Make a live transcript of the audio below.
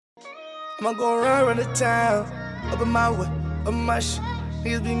I'ma go around the town, up in my way, up my shit.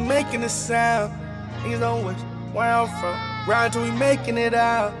 Niggas be making a sound. Niggas don't wish where I'm from. Ride till we making it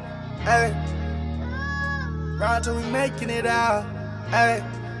out. Ay. Ride till we making it out. Ay.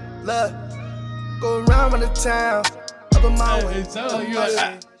 Look, go around the town, up in my way. So you're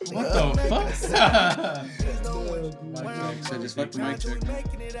like, what the fuck? So just fuck the mic check.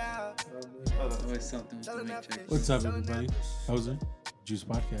 Always something with the mic check. What's up, everybody? How's it? Juice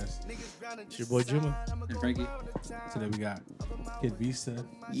Podcast. It's your boy Juma And Frankie. Today we got Kid Vista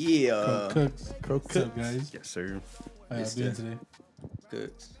Yeah. Cro Cooks. What's up, guys? Yes, sir. How y'all doing today?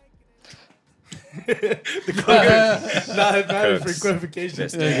 Cooks. Not matters Cooks. for clarification.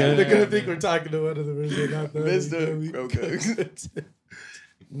 Vista. They're gonna think we're talking to one of them. Not the Vista Cro Cooks.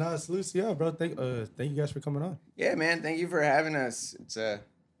 Nah, salute, yeah, bro. Thank you guys for coming on. Yeah, man. Thank you for having us. It's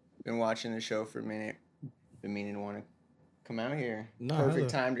been watching the show for a minute. Been meaning to want to come out here. Nah,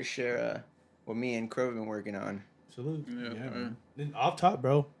 Perfect hella. time to share what me and Crow have been working on. Salute. Yeah, man. Then off top,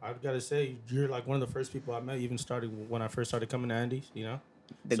 bro, I've got to say you're like one of the first people I met. Even started when I first started coming to Andy's. You know,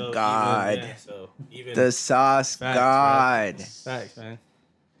 The So God. Even, yeah, so even The sauce Facts, God. facts, man.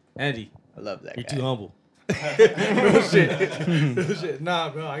 Andy, I love that you're guy. too humble. Real shit. Real shit. Nah,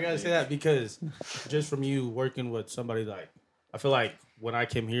 bro, I gotta say that because just from you working with somebody like, I feel like when I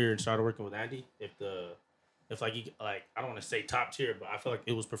came here and started working with Andy, if like you like, I don't want to say top tier, but I feel like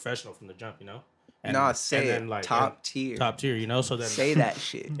it was professional from the jump, you know. Say then, it. like, Top tier. top tier, you know. So then Say that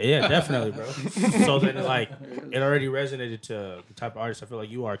shit. yeah, definitely, bro. So then, like, it already resonated to the type of artist I feel like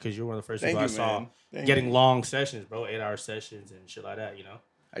you are, because you're one of the first Thank people I you, saw man. Thank getting you. long sessions, bro, 8-hour sessions and shit like that, you know.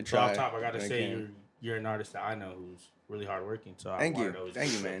 I So try. off top, I gotta when say can. you're an artist that I know who's really hardworking. So Thank I you. wanted to always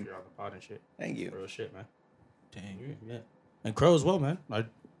Thank you, show man. You're on the pod and shit. Thank you. Real shit, man. Dang. Yeah. And Crow as well, man.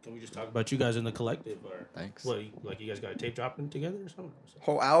 Can we just talk about you guys in the collective, or Thanks. what? Like you guys got a tape dropping together or something?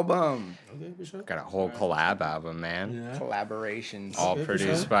 Whole album. Okay, for sure. Got a whole collab album, man. Yeah. Collaborations. All Okay, for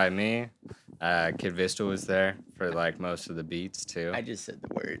produced sure. by me. Kid Vista was there for like most of the beats too. I just said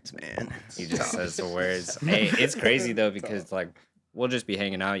the words, man. He just says the words. Hey, it's crazy though because like we'll just be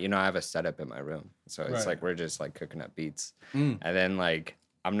hanging out. You know, I have a setup in my room, so it's Right. like we're just like cooking up beats, Mm. and then like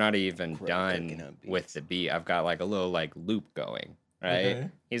I'm not even Cooking done up beats. with the beat. I've got like a little like loop going. Right? Okay.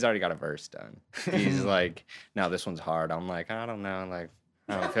 He's already got a verse done. He's like, no, this one's hard. I'm like, I don't know, like.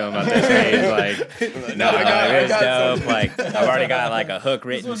 I don't feel about this. He's like, no, I got it was dope. something. Like, I've already got like a hook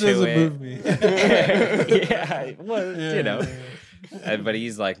This written one to doesn't it. move me. Yeah, well, Yeah, you know. yeah. But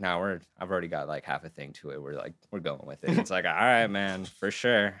he's like, no, I've already got like half a thing to it. We're going with it. It's like, all right, man, for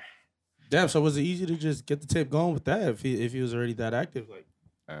sure. Damn. So was it easy to just get the tape going with that if he was already that active? Like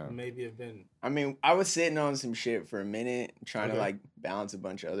maybe have been. I mean, I was sitting on some shit for a minute, trying to Okay. like balance a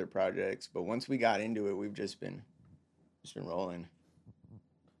bunch of other projects. But once we got into it, we've just been rolling.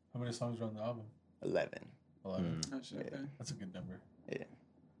 How many songs are on the album? 11. 11. Yeah. That's a good number. It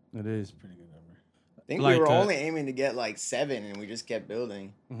is. Pretty good number. I think Like, we were only aiming to get like 7, and we just kept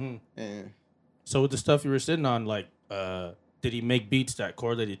building. Mm-hmm. Yeah. So with the stuff you were sitting on, like, did he make beats that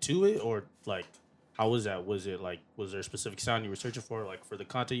correlated to it, or like, how was that? Was it like, was there a specific sound you were searching for, like for the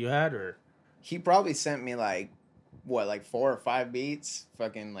content you had, or? He probably sent me like 4 or 5 beats,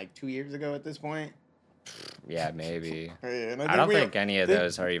 fucking like 2 years ago at this point. Yeah, maybe. Yeah, and I don't think any of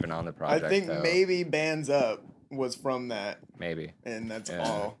those are even on the project. I think though. maybe Bands Up was from that. Maybe. And that's Yeah.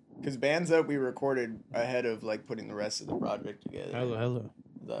 all. Because Bands Up we recorded ahead of like putting the rest of the project together. Hello.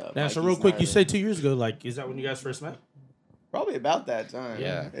 The Yeah. So Mikey's real quick, you Gnarly. say 2 years ago. Like, is that when you guys first met? Probably about that time.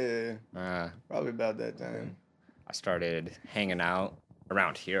 Yeah. Yeah. Probably about that time. I started hanging out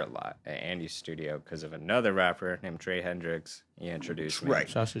around here a lot at Andy's studio because of another rapper named Trey Hendricks. He introduced me. Right.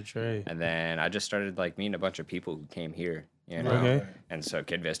 Sasha Trey. And then I just started like meeting a bunch of people who came here, you know. Okay. And so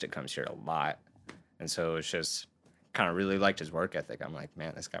Kid Vista comes here a lot. And so it's just kind of really liked his work ethic. I'm like,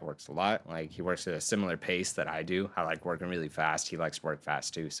 man, this guy works a lot. Like he works at a similar pace that I do. I like working really fast. He likes to work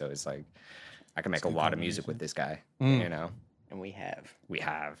fast too. So it's like I can make a lot of music with this guy, you know. And we have. We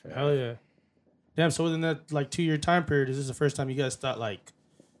have. Hell yeah. Damn. So within that like 2 year time period, is this the first time you guys thought like,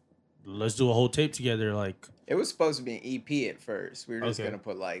 let's do a whole tape together? Like, It was supposed to be an EP at first. We were just Okay. going to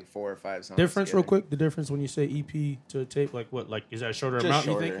put like 4 or 5 songs difference real together. quick. The difference when you say EP to a tape, like what? Like, is that a shorter Just amount?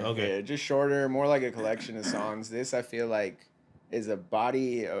 shorter. You think? Okay. Yeah, just shorter, more like a collection of songs. This, I feel like, is a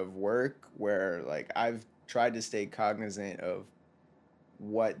body of work where, like, I've tried to stay cognizant of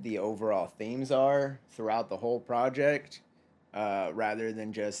what the overall themes are throughout the whole project, rather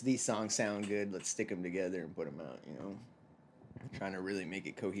than just, these songs sound good, let's stick them together and put them out, you know? Trying to really make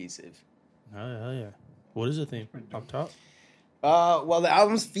it cohesive. Hell yeah. What is the theme? Up top? Well, the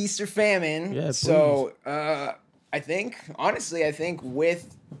album's Feast or Famine. Yeah, So, I think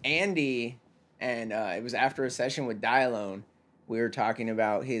with Andy, and it was after a session with Dialone, we were talking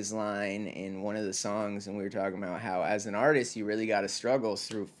about his line in one of the songs, and we were talking about how as an artist, you really got to struggle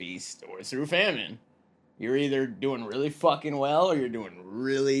through feast or through famine. You're either doing really fucking well or you're doing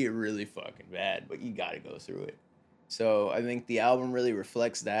really, really fucking bad, but you got to go through it. So I think the album really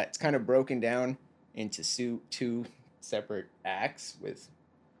reflects that. It's kind of broken down into two separate acts with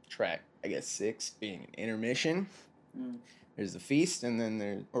track, I guess, 6 being an intermission. There's the feast, and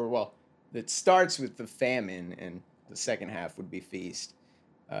then it starts with the famine, and the second half would be feast.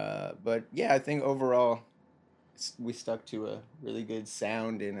 But yeah, I think overall we stuck to a really good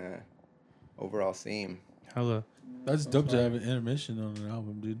sound and a overall theme. Hella. That's dope to have an intermission on an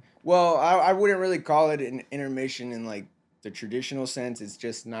album, dude. Well, I wouldn't really call it an intermission in like the traditional sense. It's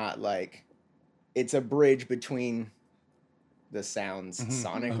just not like it's a bridge between the sounds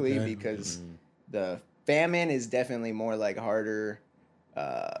sonically, because the famine is definitely more like harder,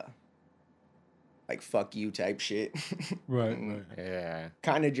 like fuck you type shit. Right. Yeah.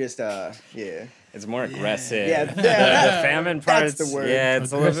 Kind of just yeah. It's more aggressive. Yeah, the famine part that's the word. Yeah,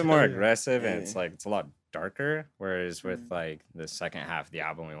 it's a little bit more aggressive, Yeah. and it's a lot darker. Whereas with like the second half of the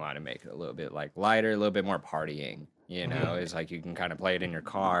album, we want to make it a little bit like lighter, a little bit more partying. You know, it's like you can kind of play it in your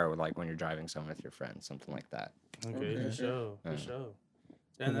car, or like when you're driving somewhere with your friends, something like that. Okay, for sure. Yeah,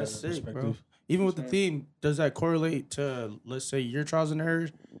 And that's sick, bro. perspective. Even with the theme, does that correlate to, let's say, your trials and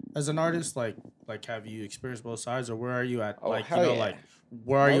errors as an artist? Like have you experienced both sides, or where are you at? Oh, Like, hell yeah. like,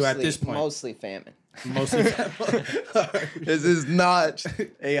 where are you at this point? Mostly famine. Mostly. This is not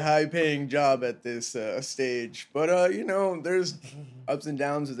a high-paying job at this stage, but there's ups and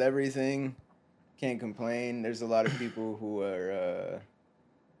downs with everything. Can't complain. There's a lot of people who are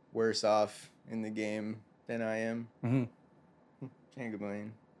worse off in the game than I am. Can't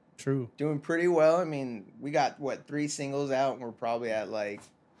complain. True. Doing pretty well. I mean, we got 3 singles out, and we're probably at like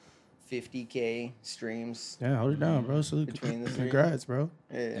 50K streams. Yeah, hold it down, bro. Salute. Between the 3. Congrats, bro.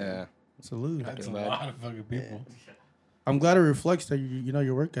 Yeah. Salute. That's a lot of fucking people. I'm glad it reflects that you know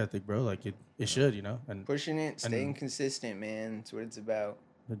your work ethic, bro. Like it should, and Pushing it, staying consistent, man. That's what it's about.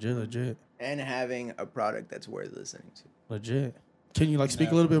 legit. And having a product that's worth listening to. Legit. Can you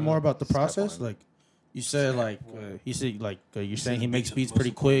speak a little bit more about the process? Like you said, he said you're saying he makes beats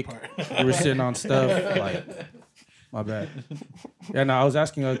pretty quick. You were sitting on stuff my bad. Yeah, no, I was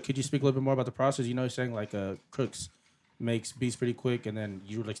asking. Could you speak a little bit more about the process? You're saying Crooks makes beats pretty quick, and then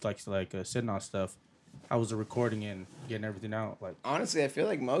you were sitting on stuff. How was the recording and getting everything out? Honestly, I feel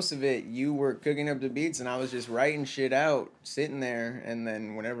like most of it you were cooking up the beats, and I was just writing shit out, sitting there, and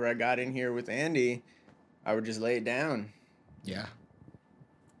then whenever I got in here with Andy, I would just lay it down. Yeah.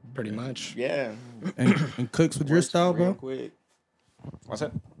 Pretty much. Yeah. And Cooks with your style, real bro. quick. What's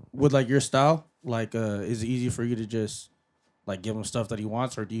it? With your style, is it easy for you to just give him stuff that he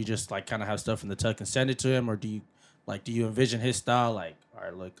wants, or do you just kind of have stuff in the tuck and send it to him, or do you envision his style? All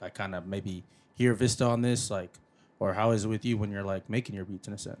right, look, I kind of maybe hear Vista on this, or how is it with you when you're making your beats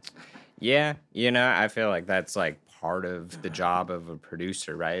in a sense? Yeah, I feel like that's part of the job of a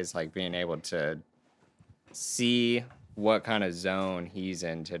producer, right? It's being able to see what kind of zone he's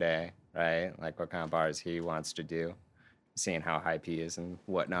in today, right? What kind of bars he wants to do, seeing how hype he is and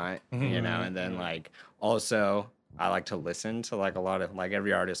whatnot, and then also I like to listen to a lot of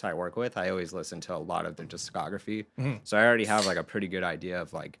every artist I work with. I always listen to a lot of their discography, so I already have a pretty good idea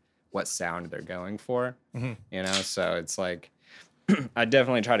of what sound they're going for, so it's I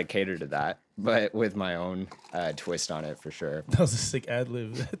definitely try to cater to that, but with my own twist on it for sure. That was a sick ad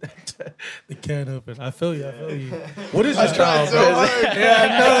lib. The can open. I feel you. What is your style, so bro? hard. Yeah,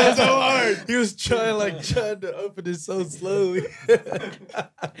 I know. It's so hard. He was trying to open it so slowly.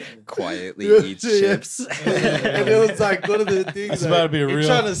 Quietly eat chips. And it was one of the things. It's about to be a you're real.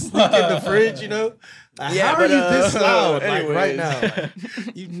 trying to sneak in the fridge, Yeah, how but, are you this loud anyways. right now?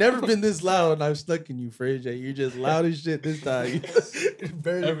 You've never been this loud, and I'm stuck in you, Fridge. You're just loud as shit this time.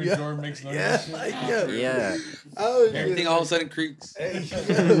 Every door makes noise. Yeah. Yeah. Oh, Everything all of a sudden creaks. Hey,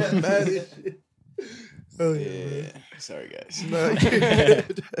 mad as shit. Oh yeah. Sorry, guys. No, you're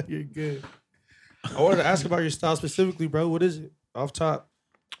good. You're good. I wanted to ask about your style specifically, bro. What is it? Off top.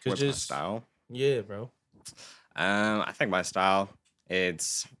 What's my style? Yeah, bro. I think my style,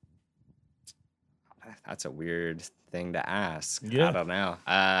 that's a weird thing to ask. Yeah. I don't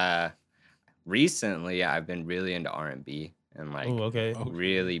know. Recently I've been really into R&B and Oh, okay.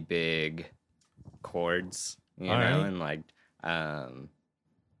 really big chords, you know, Alright. and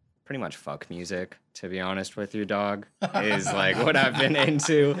pretty much fuck music, to be honest with you, dog, is like what I've been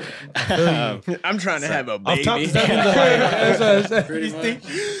into. I'm trying to have a Off baby. top, does that mean that's what I said. He's thinking,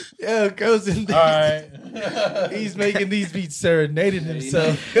 yeah, goes in there. All right. He's making these beats, serenading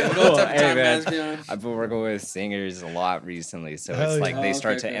himself. Hey, man, I've been working with singers a lot recently, so Hell it's like yeah. they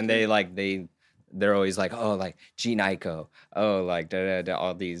start to, and they're always like, oh, like G Nyko, oh, like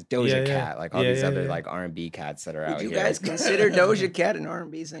all these Doja Cat, like all these other like R&B cats that are out Would you here. guys consider Doja Cat an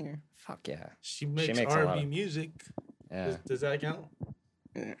R&B singer? Fuck yeah. She makes makes a lot R&B of- music. Yeah. Does that count?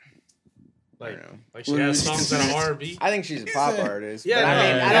 Yeah. Like, I don't know. like she has songs that are R&B. I think she's a pop artist. Yeah, but I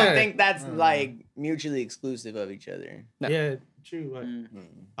mean, yeah, I don't yeah. think that's like mutually exclusive of each other. No. Yeah, true. Like,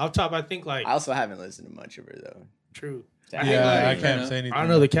 off top, I think like I also haven't listened to much of her though. true. Yeah, I like, can't say anything. I don't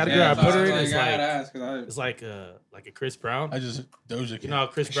know the category I put her in. Is I gotta like ask, 'cause I- it's like a Chris Brown. I just Doja Cat. You know how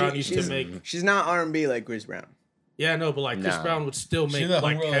Chris Brown used to she's- make. She's not R&B like Chris Brown. Yeah, no, but like Chris No. Brown would still She make the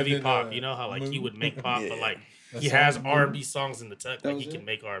like homegirl heavy did, pop. You know how like he movie? would make pop, but like That he has song, R&B songs in the tuck. Like he Doja? can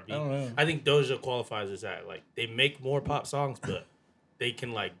make R&B. I don't know. I think Doja qualifies as that. Like they make more pop songs, but they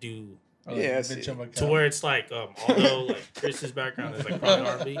can like do I Yeah, I bitch see. on my to couch. where it's like although like Chris's background is like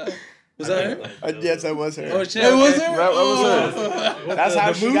probably R&B. Was that her? Yes, that was her. Oh shit! It was okay. her? That was her. That's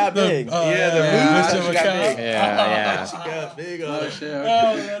how she got big. Yeah, Yeah, the that's bitch how on she my got couch. big. Yeah, She got big on Oh it. shit!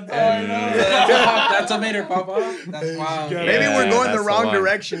 Oh, Okay. that's all I know. That's what made her pop off. That's wild. got- Maybe Yeah, we're going that's the the wong one.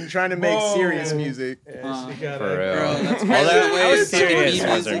 direction, trying to make Whoa. serious music. She got for it. Bro, real. that's Although, crazy the way how it's serious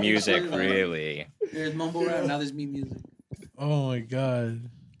fucking was her music. music, really? There's mumble rap, now there's me music. Oh my god.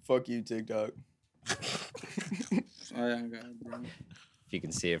 Fuck you, TikTok. Oh yeah, God, bro. If you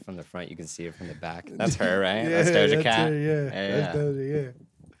can see it from the front, you can see it from the back. That's her, right? That's Doja that's Cat. her, yeah, Yeah. that's Doja.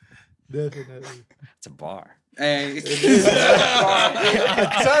 Yeah, definitely. It's a bar. Hey, I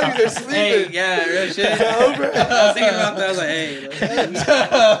tell you, they're sleeping. hey, yeah, real shit. I was thinking about that. I was like,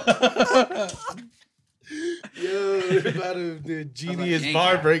 hey, Yo, we're about to do a genius dang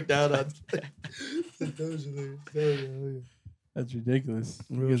bar it. breakdown on Doja. That's ridiculous.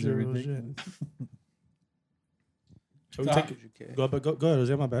 You Real guys shit, are real ridiculous. Shall we take go ahead,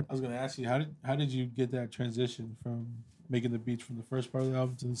 Jose, my bad. I was gonna ask you, how did you get that transition from making the beats from the first part of the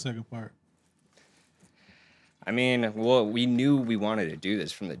album to the second part? I mean, well, we knew we wanted to do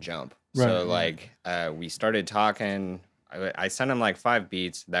this from the jump. Right, So, right. like, we started talking. I sent him like 5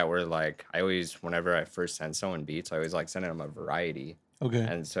 beats that were like, whenever I first sent someone beats, I always like sending him a variety. Okay.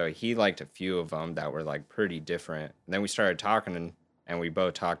 And so he liked a few of them that were like pretty different. And then we started talking and we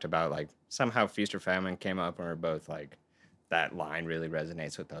both talked about like somehow Feast or Famine came up and we're both like, that line really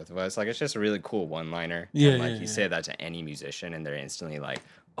resonates with both of us. Like, it's just a really cool one-liner. Yeah, And, like, yeah, you yeah. say that to any musician and they're instantly like,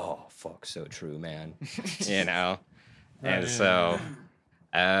 oh, fuck, so true, man. You know? And so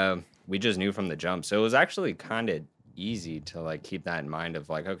we just knew from the jump. So it was actually kind of easy to like keep that in mind of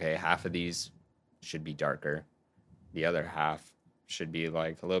like, okay, half of these should be darker. The other half should be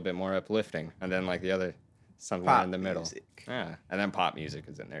like a little bit more uplifting. And then like the other, somewhere Pop in the middle. music. Yeah. And then pop music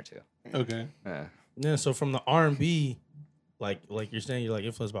is in there too. Okay. Yeah. Yeah, so from the R&B, like you're saying, you're like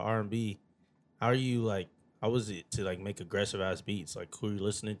influenced by R&B. How was it to like make aggressive ass beats? Like who are you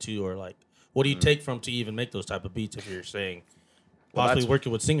listening to, or like what do you take from to even make those type of beats? If you're saying Well, possibly that's-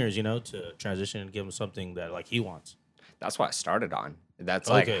 working with singers, you know, to transition and give them something that like he wants. That's what I started on. That's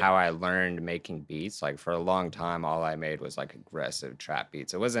like Okay. how I learned making beats. Like for a long time, all I made was like aggressive trap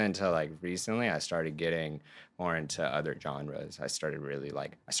beats. It wasn't until like recently I started getting more into other genres. I started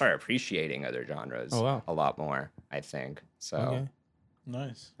appreciating other genres Oh, wow. a lot more, I think. So, Okay.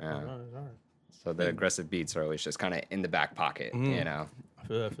 Nice. yeah. All right. So the aggressive beats are always just kind of in the back pocket, Mhm. you know?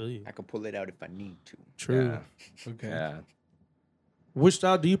 I feel you. I can pull it out if I need to. True. Yeah. Okay. Yeah. Which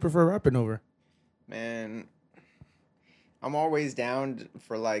style do you prefer rapping over? Man, I'm always down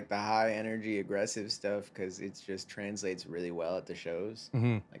for like the high energy aggressive stuff because it just translates really well at the shows.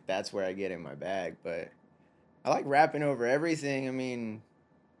 Mm-hmm. Like that's where I get in my bag. But I like rapping over everything. I mean,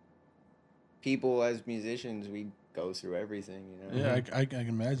 people as musicians, we go through everything, you know. Yeah, I can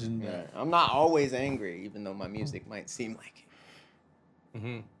imagine Yeah. that. I'm not always angry, even though my music might seem like it.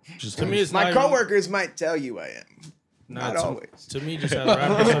 Mm-hmm. Just To me, it's My not even- coworkers might tell you I am. Nah, Not to- always. To me, just as a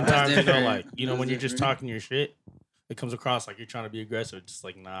rapper, sometimes you know, different. like you know, That's when you're just different. talking your shit, it comes across like you're trying to be aggressive. Just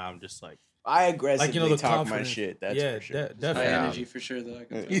like nah, I'm just like I aggressively like you know the talk my confidence. shit. That's yeah, for sure. high definitely. Yeah. energy for sure, though. I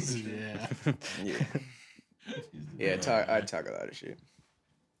can tell. Yeah. Yeah. Yeah, I talk a lot of shit.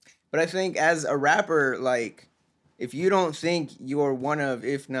 But I think as a rapper, like, if you don't think you're one of,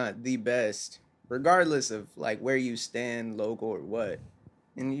 if not the best, regardless of like where you stand, local or what,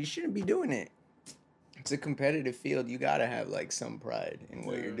 then you shouldn't be doing it. It's a competitive field. You gotta have like some pride in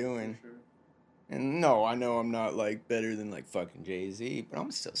what Yeah, you're for doing. sure. And no, I know I'm not like better than like fucking Jay-Z, but I'm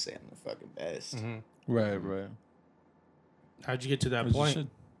still saying I'm the fucking best. Right, right. How'd you get to that As you point? should.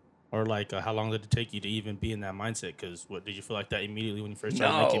 Or like, how long did it take you to even be in that mindset? Because what did you feel like that immediately when you first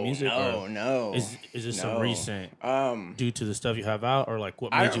started making music? No. Is this some No. recent Um, due to the stuff you have out, or like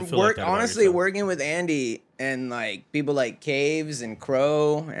what I made you feel like that? about honestly yourself? working with Andy and like people like Caves and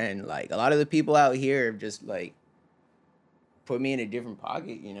Crow and like a lot of the people out here have just like put me in a different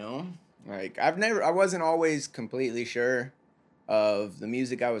pocket, you know? Like I wasn't always completely sure of the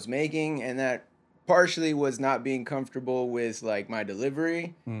music I was making, and that partially was not being comfortable with like my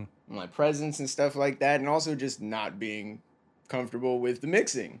delivery, my presence and stuff like that, and also just not being comfortable with the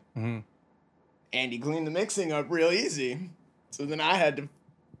mixing. Andy cleaned the mixing up real easy, so then I had to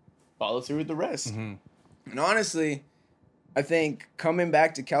follow through with the rest. And honestly, I think coming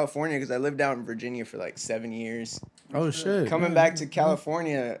back to California, because I lived out in Virginia for like 7 years. Oh shit! Coming back to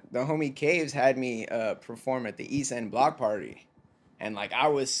California, the homie Caves had me perform at the East End Block Party. And like I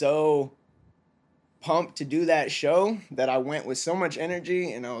was so pumped to do that show that I went with so much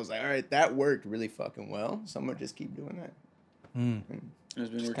energy, and I was like, all right, that worked really fucking well. So I'm gonna just keep doing that. It's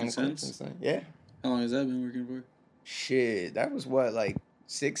been It's working kinda cool since. then. Yeah. How long has that been working for? Shit, that was what, like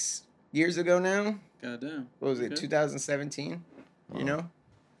 6 years ago now? Goddamn. What was it, Okay. 2017? You know?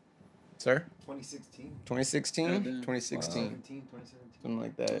 Sir? 2016. 2016? Goddamn. 2016. 2017, 2017. Something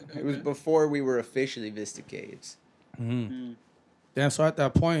like that. Okay. It was before we were officially Vista Caves. Damn. So at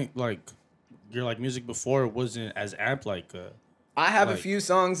that point, like your like music before wasn't as amped. Like, I have a Like- few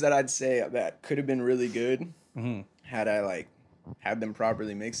songs that I'd say that could have been really good had I like had them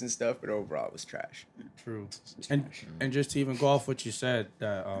properly mixed and stuff, but overall it was trash. true. And just to even go off what you said,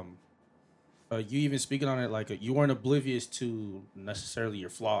 that you even speaking on it, like you weren't oblivious to necessarily your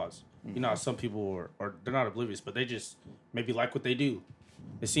flaws. You know, how some people are, or they're not oblivious, but they just maybe like what they do.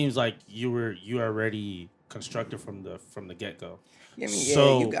 It seems like you were already constructed from the get go. I mean,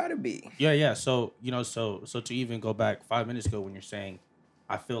 So- yeah, you gotta be. Yeah. So you know, so to even go back 5 minutes ago when you're saying,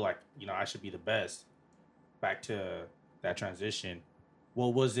 I feel like I should be the best. Back to that transition,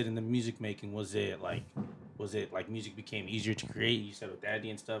 what was it in the music making? Was it like music became easier to create? You said with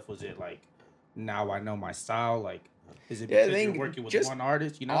Daddy and stuff. Was it like now I know my style? Like, is it Yeah, I because you're think working with just one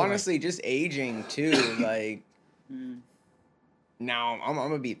artist? You know, Honestly, just aging too. Like now I'm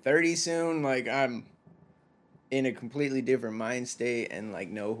gonna be 30 soon. Like I'm in a completely different mind state and like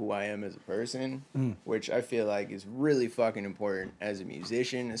know who I am as a person, which I feel like is really fucking important as a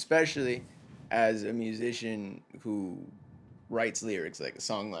musician, especially as a musician who writes lyrics, like a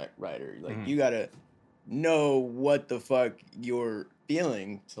songwriter. Like you gotta know what the fuck you're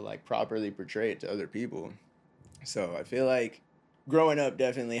feeling to like properly portray it to other people. So I feel like growing up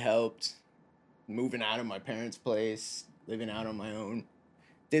definitely helped. Moving out of my parents' place, living out on my own.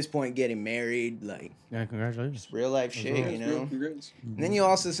 At this point, getting married, like yeah, congratulations. real life shit, you know. Congrats. And then you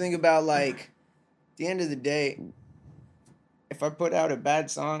also think about like, at the end of the day, if I put out a bad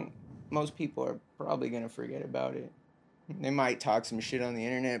song, most people are probably gonna forget about it. They might talk some shit on the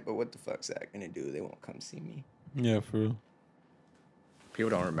internet, but what the fuck's that gonna do? They won't come see me. Yeah, for real.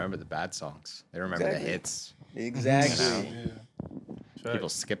 People don't remember the bad songs. They remember Exactly. the hits. Exactly. People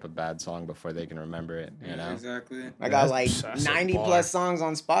skip a bad song before they can remember it. You know. Exactly. I got like That's a 90 bar. plus songs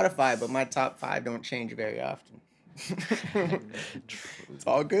on Spotify, but my top 5 don't change very often. It's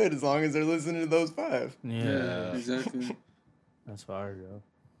all good as long as they're listening to those 5. Yeah, Exactly. that's fire, yo.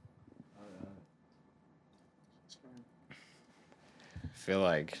 I feel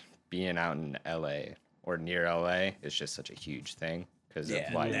like being out in LA or near LA is just such a huge thing because Yeah,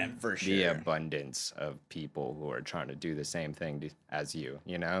 of like that for the sure. abundance of people who are trying to do the same thing as you.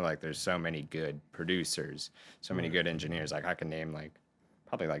 You know, like there's so many good producers, so many good engineers. Like I can name like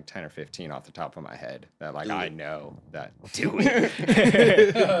probably like 10 or 15 off the top of my head that like I know that do it.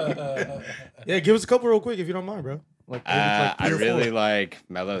 Yeah, give us a couple real quick if you don't mind, bro. Like, maybe like I 3 or 4. really like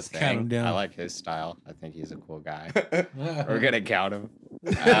Melo's count 'em thing. down. I like his style. I think he's a cool guy. We're gonna count him.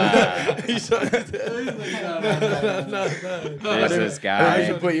 There's this I guy.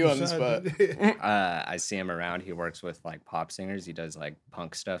 should put you on the spot. I see him around. He works with like pop singers. He does like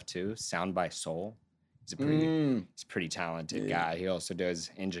punk stuff too. Sound by Soul. He's a pretty talented guy. He also does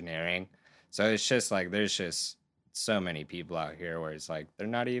engineering. So it's just like there's just so many people out here where it's like they're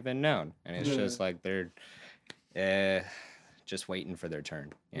not even known, and it's just like they're just waiting for their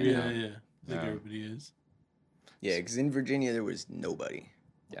turn. You know? Yeah. I think No. everybody is. Yeah, because in Virginia there was nobody.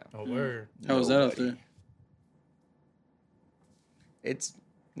 Oh, word. How was that out Nobody. there? It's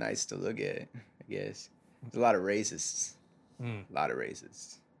nice to look at, I guess. There's a lot of racists. A lot of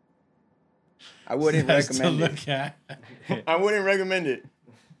racists. I wouldn't Nice to recommend it. look at. I wouldn't recommend it.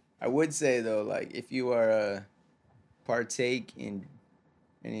 I would say though, like if you are partake in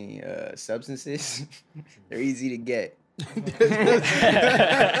any substances, they're easy to get. I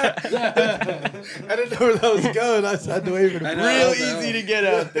didn't know where that was going. I had to wait for the Real easy to get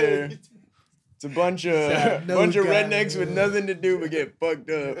out there. It's a bunch of rednecks with nothing to do but get fucked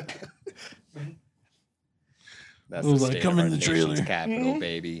up. That's It was the like, state come of in our the trailer. nation's capital,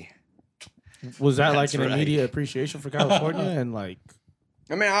 baby. Was that like That's an right. immediate appreciation for California and like?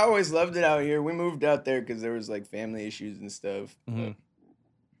 I mean, I always loved it out here. We moved out there because there was like family issues and stuff. Mhm.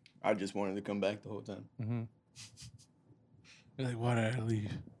 I just wanted to come back the whole time. Mm-hmm. You're like, why did I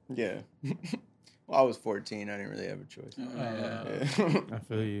leave? Yeah. Well, I was 14. I didn't really have a choice. Yeah. I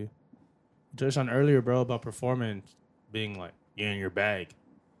feel you. You touched on earlier, bro, about performing being like you're in your bag.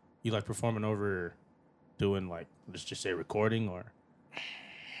 You like performing over doing like, let's just say recording or?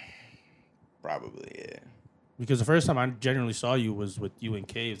 Probably, yeah. Because the first time I generally saw you was with you in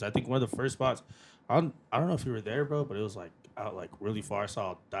Caves. I think one of the first spots, I don't know if you were there, bro, but it was like out like really far. I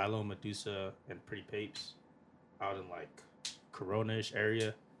saw Dilo, Medusa, and Pretty Papes out in like Corona-ish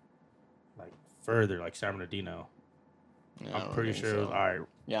area, like further, like San Bernardino. Yeah, I I'm don't pretty think sure it was so. all right.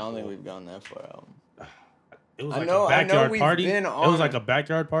 Yeah, I don't think we've gone that far out. It was I like know- a I know backyard we've party. been It on- was like a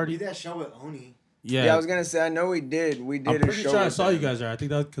backyard party. Did that show with Oni? Yeah, I was gonna say I know we did. We did I'm a pretty show. sure I with saw you them. guys there. I think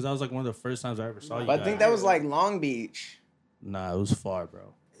that because that was like one of the first times I ever saw you But guys. I think that was like Long Beach. Nah, it was far,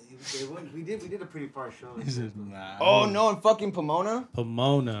 bro. We did a pretty far show. He said, nah. Oh no, in fucking Pomona.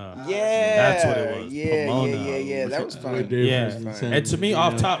 Pomona. Yeah, That's what it was. Yeah, Pomona. yeah. That was fun. Yeah. Fun. And to me,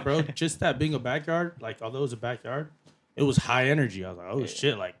 off top, bro, just that being a backyard, like although it was a backyard, it was high energy. I was like, oh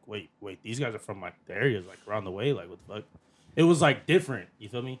shit, like wait, these guys are from like the areas like around the way, like what the fuck? It was like different. You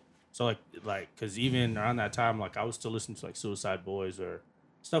feel me? So like, cause even around that time, like I was still listening to like Suicide Boys or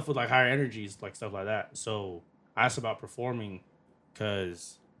stuff with like higher energies, like stuff like that. So I asked about performing,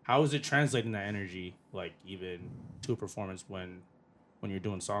 cause how is it translating that energy, like even to a performance when you're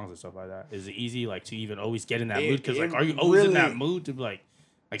doing songs and stuff like that? Is it easy like to even always get in that mood? Cause like, are you always in that really- mood to be like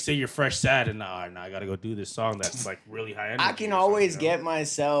say you're fresh sad and nah, I gotta go do this song that's like really high energy. I can or always something, you know? get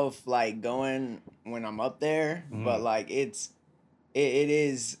myself like going when I'm up there, but like it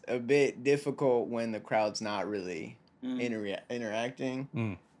is a bit difficult when the crowd's not really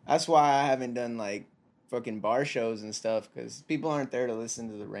interacting. That's why I haven't done like fucking bar shows and stuff because people aren't there to listen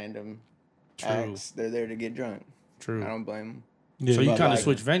to the random acts. They're there to get drunk. True. I don't blame them. Yeah, So you but kind of like-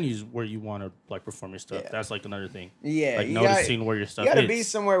 switch venues where you want to like perform your stuff. Yeah. That's like another thing. Yeah, Like you noticing where your stuff You gotta is. be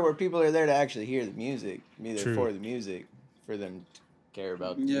somewhere where people are there to actually hear the music, be there True. for the music, for them to care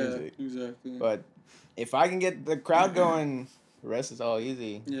about the Yeah, music. exactly. But if I can get the crowd going, the rest is all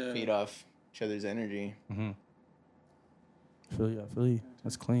easy. Yeah. Feed off each other's energy. I feel you.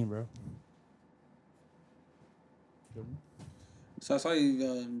 That's clean, bro. So I saw you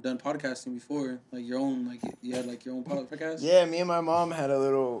done podcasting before, like your own, like you had like your own podcast. Yeah, me and my mom had a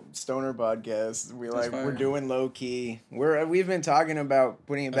little stoner podcast. That's We're fire. doing low key. We've been talking about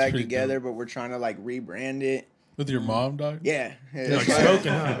putting it That's back pretty together, but we're trying to like rebrand it. With your mom, dog? Yeah. You're like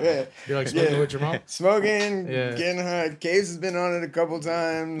smoking, huh? Yeah. You're like smoking Yeah. with your mom? Smoking, Yeah. getting high. Caves has been on it a couple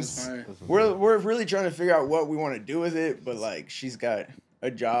That's times. fire. We're really trying to figure out what we want to do with it, but like she's got a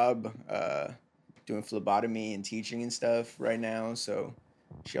job doing phlebotomy and teaching and stuff right now, so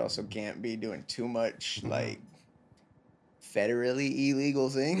she also can't be doing too much like federally illegal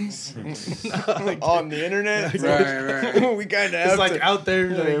things on the internet. So Right. we kind of It's have like to, out there.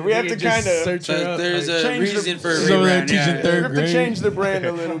 Yeah, Like, we have you to just kinda- search her So up, there's like, a change the- reason for a So they're rebrand. teaching Yeah. third we have to grade. change the brand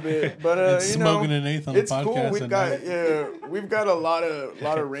a little bit, but And you smoking know, an eighth on the it's cool. podcast. We've at got night. we've got a lot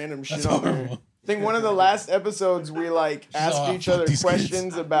of random shit That's on there. horrible. I think one of the last episodes we like asked "Oh, each fuck other these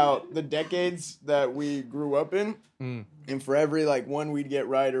questions about the decades that we grew up in, and for every like one we'd get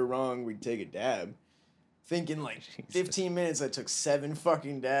right or wrong, we'd take a dab. Thinking like 15 minutes, I took 7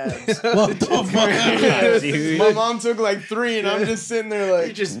 fucking dabs. What the fuck? Dude. My mom took like 3, and I'm just sitting there like,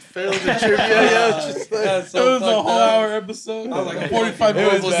 You just failed the trivia. Yeah, it's just like, That's It so was a fucked whole up. hour episode. I was like, 45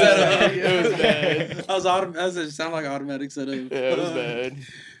 it was minutes. bad. It was bad. That was sound like automatic setup. Yeah, it was bad.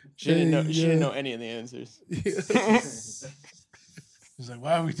 She didn't know. She didn't know any of the answers. He's like,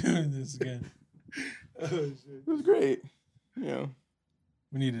 why are we doing this again? It was great. You know,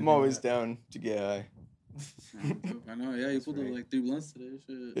 We need to. I'm do always that. down to get high. I know. Yeah, you pulled up like 3 blunts today.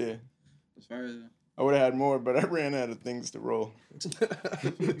 Shit. Yeah. That's fire though. I would have had more, but I ran out of things to roll.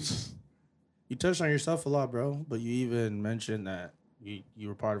 You touched on yourself a lot, bro. But you even mentioned that you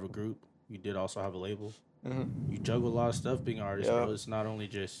were part of a group. You did also have a label. You juggle a lot of stuff being an artist, Yeah. bro. It's not only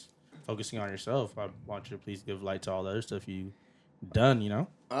just focusing on yourself. I want you to please give light to all the other stuff you done, you know?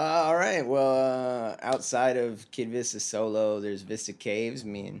 All right. Well, outside of Kid Vista Solo, there's Vista Caves.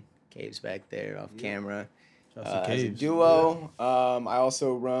 Me and Caves back there off camera. Shouts to As a Caves. duo. I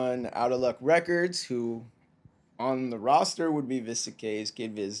also run Out of Luck Records, who on the roster would be Vista Caves,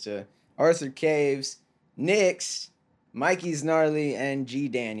 Kid Vista, Arthur Caves, Nix, Mikey's Gnarly, and G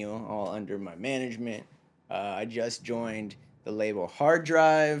Daniel, all under my management. I just joined the label Hard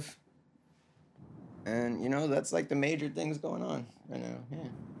Drive. And, that's like the major things going on right now. Yeah.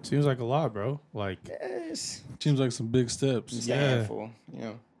 Seems like a lot, bro. Like, Yes. Seems like some big steps. Just Yeah. a handful,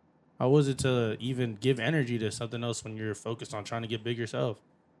 how was it to even give energy to something else when you're focused on trying to get big yourself?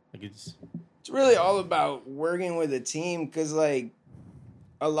 Like, It's really all about working with a team because, like,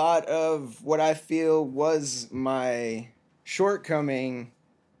 a lot of what I feel was my shortcoming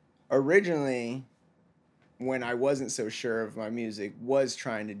originally when I wasn't so sure of my music was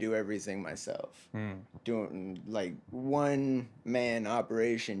trying to do everything myself. Doing, like, one-man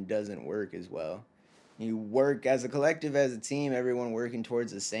operation doesn't work as well. You work as a collective, as a team, everyone working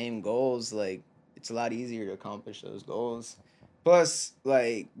towards the same goals, like, it's a lot easier to accomplish those goals. Plus,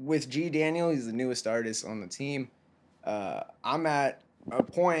 like, with G Daniel, he's the newest artist on the team. I'm at a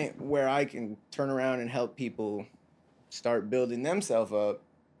point where I can turn around and help people start building themselves up.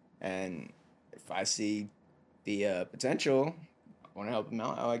 And if I see the potential, I want to help them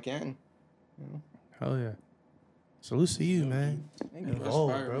out how I can. hell yeah. Salute to you, man. Thank you.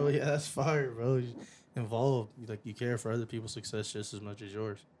 Involved, fire, bro. man. Yeah, that's fire, bro. Involved. Like, you care for other people's success just as much as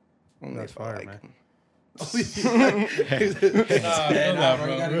yours. Only That's if I fire, like man. 'em. I feel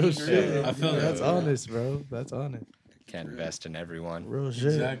that, bro. Real shit. I feel That's that. honest, bro. That's honest. Can't invest in everyone. Real shit.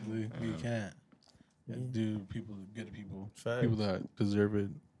 Exactly. You can't. Do people, good people. Facts. People that deserve it.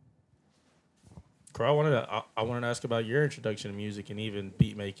 Crow, I wanted to ask about your introduction to music and even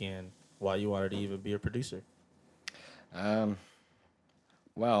beat making. Why you wanted to even be a producer?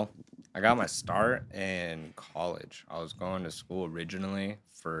 Well, I got my start in college. I was going to school originally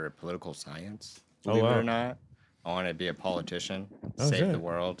for political science. Oh, Believe it wow. or not, I wanted to be a politician, Oh, save shit. the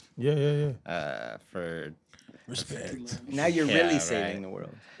world. Yeah. For Respect. Now you're Yeah, really right. saving the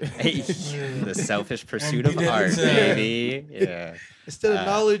world. the selfish pursuit of beat it art, inside. baby. Yeah, Instead of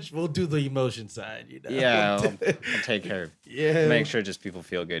knowledge, we'll do the emotion side. You know? yeah. I'll take care of. yeah. Make sure just people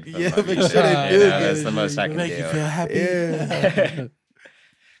feel good. From Yeah, my make music, sure they you feel know, good. That's the most I can Make do. you feel happy. Yeah.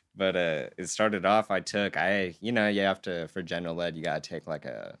 But it started off. You have to, for general ed, you gotta take like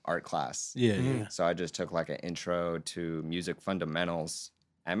a art class. Yeah. So I just took like an intro to music fundamentals.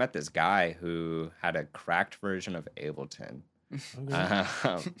 I met this guy who had a cracked version of Ableton.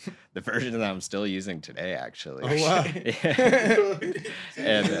 The version that I'm still using today, actually. Oh, wow. Yeah.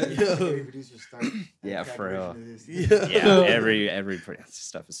 And, Every producer start yeah, crack for real. version of this. Yeah, every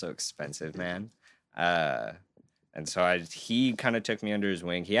stuff is so expensive, man. And so he kind of took me under his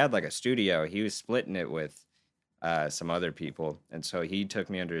wing. He had like a studio. He was splitting it with some other people, and so he took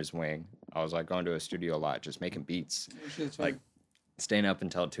me under his wing. I was like going to a studio a lot, just making beats, like staying up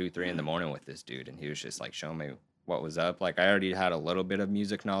until 2, 3 in the morning with this dude, and he was just like showing me what was up. Like I already had a little bit of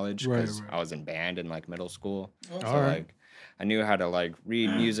music knowledge because Right. I was in band in like middle school, so Alright. like I knew how to like read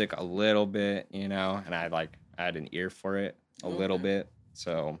music a little bit, and I had an ear for it a little bit.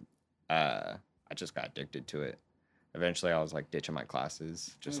 So I just got addicted to it. Eventually, I was like ditching my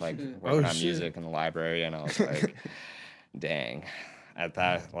classes, just like working on music in the library, and I was like, "Dang!" At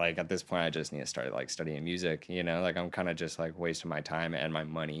this point, I just need to start like studying music. Like I'm kind of just like wasting my time and my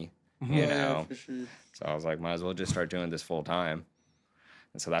money. Yeah, for sure. So I was like, might as well just start doing this full time.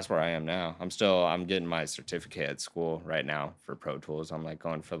 And so that's where I am now. I'm getting my certificate at school right now for Pro Tools. I'm like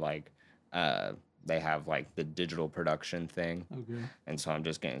going for like, they have like the digital production thing, Okay. and so I'm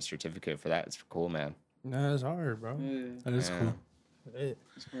just getting a certificate for that. It's cool, man. Nah, it's hard, bro. Yeah, That is Yeah. cool.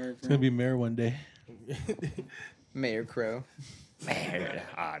 it's hard, It's gonna be mayor one day. Mayor Crow. Man,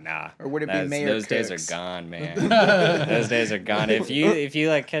 nah. Or would it be Mayor Those days Cooks? are gone, man. Those days are gone. If you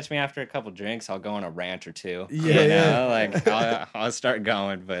like catch me after a couple drinks, I'll go on a rant or two. Yeah. Like I'll start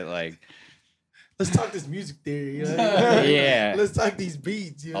going, but like Let's talk this music theory. You know? Yeah. Let's talk these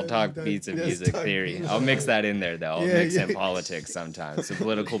beats. You I'll know? talk beats and Let's music talk theory. beats. I'll mix that in there though. I'll Yeah, mix in yeah. politics sometimes. The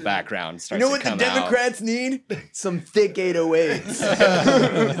political background You starts know to what the come Democrats need? Some thick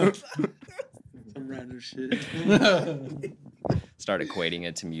 808s. some random shit. out. Start equating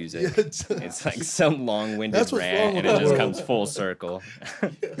it to music. It's like some long-winded That's what's wrong rant, with and it the just world. comes full circle.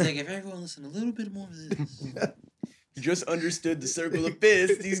 Like if everyone listened a little bit more of this. You just understood the circle of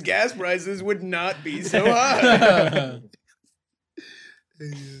fists. These gas prices would not be so high.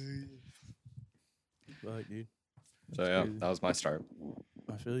 Fuck, dude. So yeah, that was my start.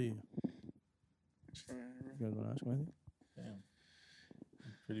 I feel you. You guys want to ask me anything?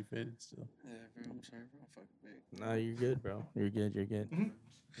 pretty faded still. Yeah, bro, I'm sorry, bro. I'm fucking big. Nah, you're good, bro. You're good. You're good.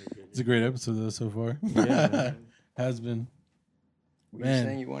 It's a great episode though so far. Yeah, man. Has been. Were you Man.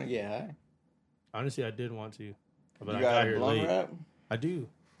 saying you want to get high? Honestly, I did want to, but You I got got a here blunt late. wrap? Then do.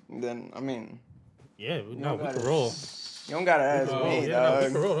 Then, I mean, Yeah, you no, don't we gotta- can roll. You don't gotta ask Oh, me, Yeah, no, we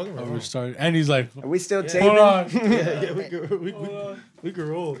dog. can roll. Don't get me Oh, wrong. we're starting. And he's like, Are we still Yeah. taping? hold on. Yeah, we can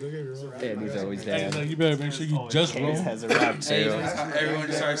roll. Don't get me wrong. Yeah, he's always And he's down. like, you better make sure you just roll. Case has a rap Hey, too. everyone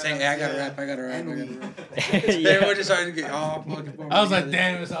just started saying, "Hey, I got a rap. I got a rap. I got a rap." Everyone just started to get all fucking. forward I was like, together.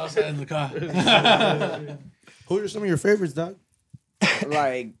 damn, it's outside in the car. Who are some of your favorites, dog?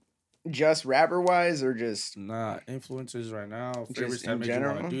 Like, just rapper wise or just Nah, influencers right now. Just Favorites that in make you want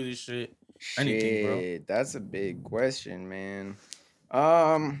general? to do this shit. Anything, bro. shit? That's a big question, man.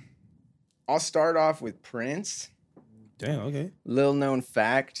 I'll start off with Prince. Damn. Okay. Little known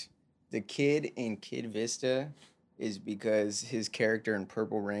fact: the kid in Kid Vista is because his character in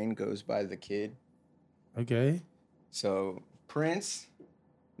Purple Rain goes by the Kid. Okay. So Prince,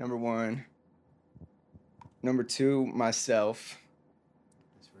 number one. Number two, myself.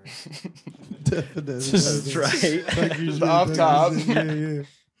 That's right. Off top.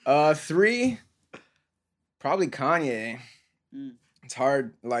 Three, probably Kanye. Mm. It's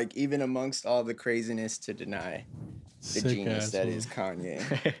hard, like even amongst all the craziness, to deny the Sick genius that asshole. is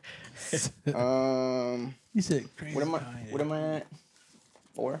Kanye. He said crazy. What am I at?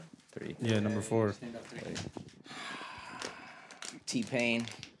 4. 3. Yeah, number 4. Stand up three. T-Pain.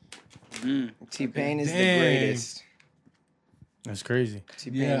 Mm. T-Pain is the Dang. greatest. That's crazy.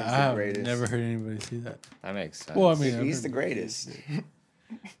 T-Pain Yeah, is I the have greatest. never heard anybody say that. That makes sense. Well, I mean, He's the greatest.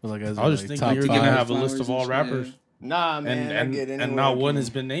 But like, as I was just like, thinking top you were gonna five. have a list of all Flowers and shit, rappers, Nah, man. I get and anyone not who one can- has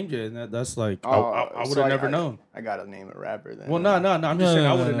been named yet. And that's like Oh, I would so have never known. I gotta name a rapper then. Well, no. I'm just saying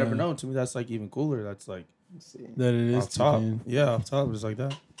I would have No. never known. To me, that's like even cooler. That's like Let's see. That it is off top. T-Pain. Yeah, off top. It's like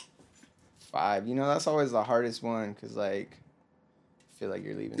that. 5. You know, that's always the hardest one because, like, I feel like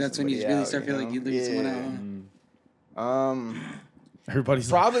you're leaving. That's when you somebody really out, start feeling like you leave someone out. Huh? Everybody's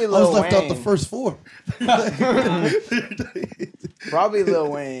Probably like, I was Lil left out the Wayne. first 4. Probably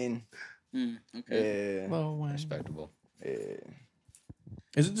Lil Wayne. Mm, okay. Yeah. Lil Wayne. Respectable. Yeah.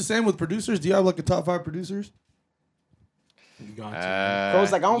 Is it the same with producers? Do you have like a top 5 producers? You got to.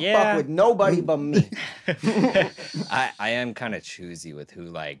 Bro's like, I don't yeah. fuck with nobody but me. I am kind of choosy with who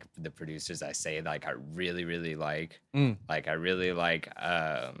like the producers I say like I really really like. Mm. Like I really like.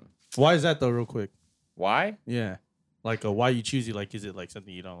 Why is that though? Real quick. Why? Yeah. Like why you choosy? Like, is it like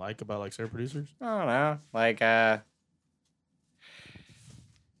something you don't like about like certain producers? I don't know. Like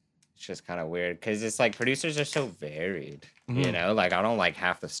it's just kind of weird because it's like producers are so varied. You Mhm. know, like I don't like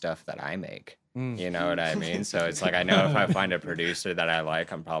half the stuff that I make. Mm. You know what I mean? So it's like I know if I find a producer that I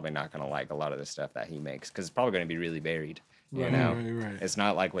like, I'm probably not gonna like a lot of the stuff that he makes because it's probably gonna be really varied. You Right, know, right. it's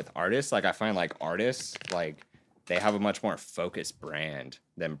not like with artists. Like I find like artists like they have a much more focused brand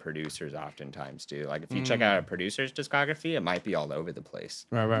than producers oftentimes do. Like if you check out a producer's discography, it might be all over the place.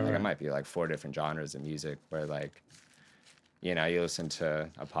 Right. Like it might be like 4 different genres of music where like, you know, you listen to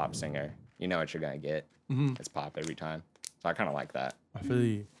a pop singer, you know what you're gonna get. Mhm. It's pop every time. So I kind of like that. I feel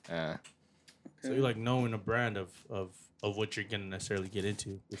you. So you like knowing a brand of what you're gonna necessarily get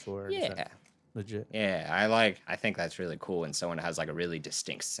into before. Yeah. Legit. Yeah, I think that's really cool when someone has like a really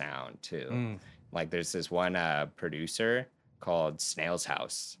distinct sound too. Mm. Like there's this one producer called Snail's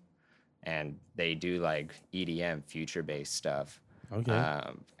House, and they do like EDM future based stuff. Okay.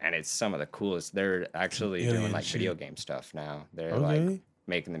 And it's some of the coolest. They're actually doing alien like shit. video game stuff now. They're Okay. like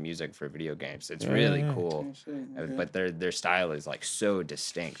making the music for video games. It's Yeah, really yeah. cool. Oh, shit, okay. But their style is like so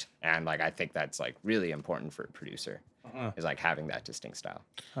distinct, and like I think that's like really important for a producer Uh-huh. is like having that distinct style.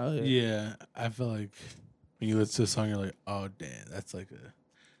 Oh, yeah. Yeah, I feel like when you listen to a song, you're like, oh damn, that's like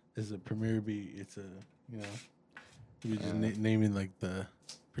it's a premiere beat. It's a you just naming like the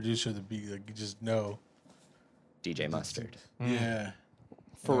producer of the beat, like you just know. DJ Mustard, Yeah.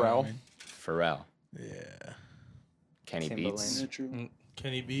 Pharrell. Pharrell, Yeah. Kenny Timbaland. Beats. Yeah, true.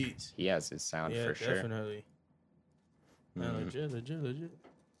 Kenny Beats. He has his sound Yeah, for sure. definitely. Yeah, Mhm. legit.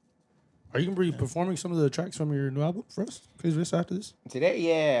 Are you gonna be performing some of the tracks from your new album for us? Cause this after this. Today,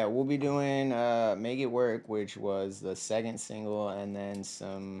 yeah, we'll be doing Make It Work, which was the second single, and then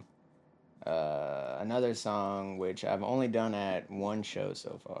some another song, which I've only done at one show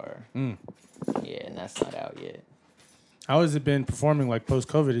so far. Mm. Yeah, and that's not out yet. How has it been performing like post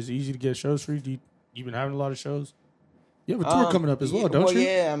COVID? Is it easy to get shows for you? You been having a lot of shows? You have a tour coming up as well, don't you?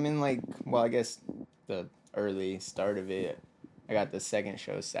 Yeah, I mean, like, well, I guess the early start of it. I got the second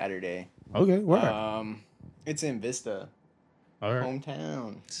show Saturday. Okay, where? It's in Vista, All right.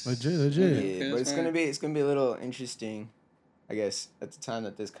 hometown. Legit. Yeah, Okay, but that's it's gonna be a little interesting. I guess at the time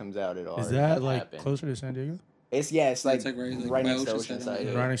that this comes out, it'll Is already that have like happened. closer to San Diego? It's like right next to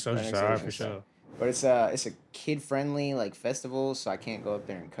Oceanside. Right next to Oceanside, alright, for sure. But it's a kid friendly like festival, so I can't go up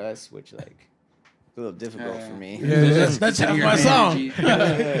there and cuss, which like it's a little difficult for me. Yeah, that's half my song. I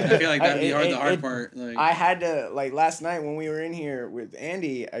feel like that'd be the hard part. Like I had to like last night when we were in here with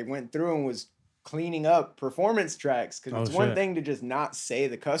Andy, I went through and was cleaning up performance tracks because it's one thing to just not say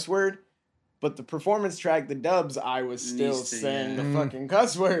the cuss word. But the performance track, the dubs, I was still saying the fucking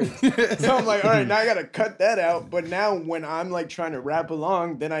cuss words. So I'm like, all right, now I got to cut that out. But now when I'm like trying to rap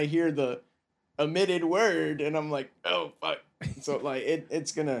along, then I hear the omitted word and I'm like, oh, fuck. So like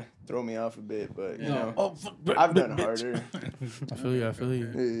it's going to throw me off a bit. But, you know, I've done harder. I feel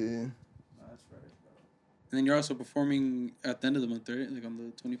you. Yeah. And then you're also performing at the end of the month, right? Like on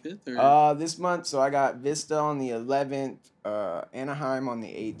the 25th? Or? This month, so I got Vista on the 11th, Anaheim on the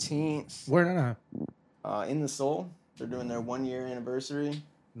 18th. Where in Anaheim? In the Soul. They're doing their 1 year anniversary.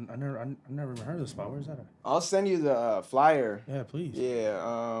 I never even heard of the spot. Where's that at? I'll send you the flyer. Yeah, please.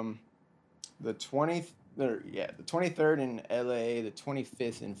 Yeah, the 23rd in LA, the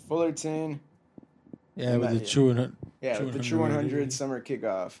 25th in Fullerton. Yeah, with the True 100. Yeah, with the True 100 summer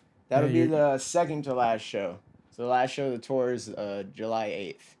kickoff. That'll be the second to last show. So the last show of the tour is July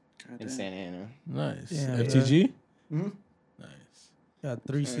 8th in Santa Ana. Nice. Yeah, FTG? Mm-hmm. Nice. Got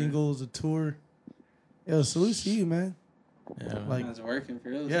 3 singles, a tour. Yo, salute to you, man. Yeah, like it's working for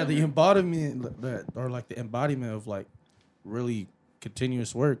real. Yeah, the embodiment that, or like the embodiment of like really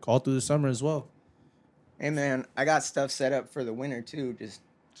continuous work all through the summer as well. Hey man, I got stuff set up for the winter too. Just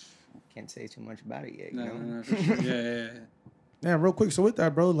can't say too much about it yet. No, for sure. Yeah. Yeah, real quick. So with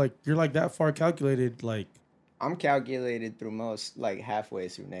that, bro, like you're like that far calculated, like I'm calculated through most like halfway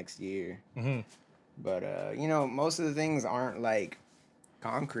through next year. Mm-hmm. But you know, most of the things aren't like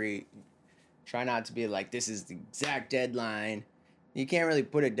concrete. Try not to be like this is the exact deadline. You can't really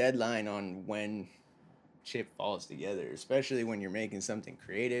put a deadline on when shit falls together, especially when you're making something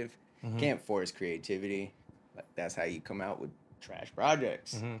creative. Mm-hmm. Can't force creativity. Like that's how you come out with trash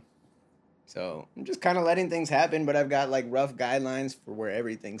projects. Mm-hmm. So I'm just kind of letting things happen, but I've got like rough guidelines for where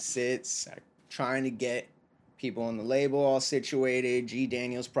everything sits. I'm trying to get people on the label all situated. G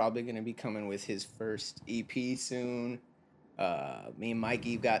Daniel's probably going to be coming with his first EP soon. Me and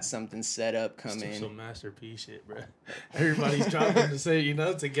Mikey got something set up coming. Some masterpiece shit, bro. Everybody's dropping to say,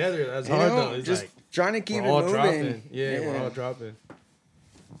 together. That's hard though. It's just like trying to keep it all moving. Dropping. Yeah, we're all dropping.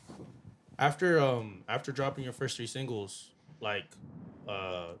 After dropping your first 3 singles, like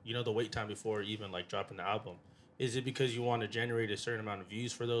the wait time before even like dropping the album, is it because you want to generate a certain amount of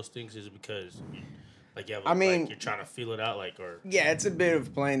views for those things? Is it because you're trying to feel it out, Yeah, it's a bit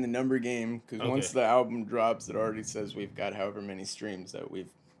of playing the number game because once the album drops, it already says we've got however many streams that we've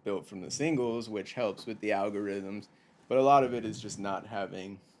built from the singles, which helps with the algorithms. But a lot of it is just not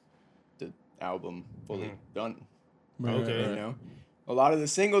having the album fully done. Okay. A lot of the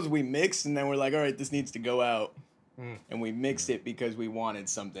singles we mixed, and then we're like, all right, this needs to go out. And we mixed it because we wanted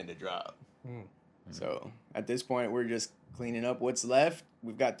something to drop. So at this point, we're just cleaning up what's left.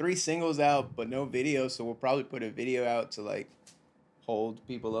 We've got 3 singles out, but no video, so we'll probably put a video out to like hold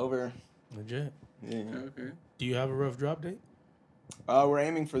people over. Legit. Yeah. Okay. Do you have a rough drop date? We're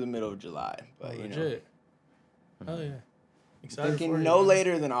aiming for the middle of July, but legit. Oh yeah. Excited thinking for you, no man.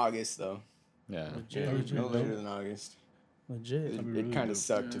 later than August though. Yeah. Legit. No later than August. Legit. It kind of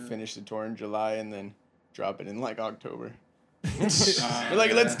sucked to finish the tour in July and then drop it in like October. We're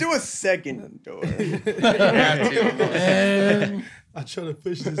like, let's do a second tour. Man, I'm trying to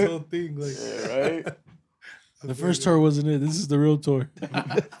push this whole thing. Like, yeah, right? The first tour wasn't it. This is the real tour.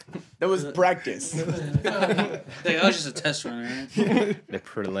 That was practice. That was just a test run, right? The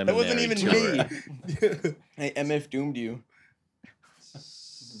preliminary. That wasn't even tour. me. Hey, MF doomed you.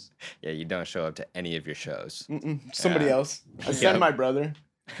 Yeah, you don't show up to any of your shows. Somebody else. I sent my brother.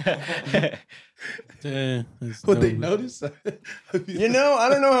 Yeah, would they notice? I don't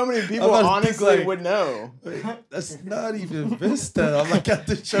know how many people honestly would know. That's not even Vista. I'm like at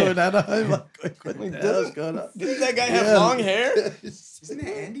the show in Anaheim. Like, what the hell's going on? Doesn't that guy have long hair? Isn't it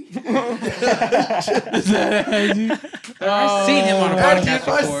Andy? Is that Andy? I've seen him on a podcast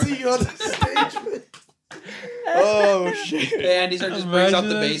before. I see you on the stage. Oh shit! Yeah, Andy starts just brings out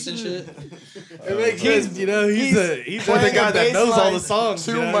the bass and shit. It makes sense, he's the guy that knows all the songs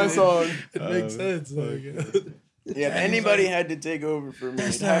to my song. It makes sense. Yeah, if anybody had to take over for me,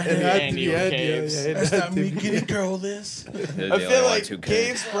 it'd have to be Andy or Caves. That's not me. Can you curl this? I feel like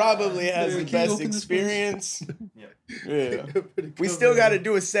Caves probably has the best experience. Yeah. We still got to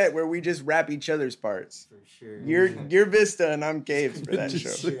do a set where we just rap each other's parts. For sure. You're Vista and I'm Caves for that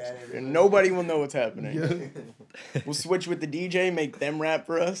show. And nobody will know what's happening. We'll switch with the DJ, make them rap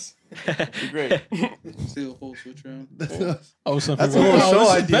for us. Be great. See the whole switch around. Oh, some That's people- a whole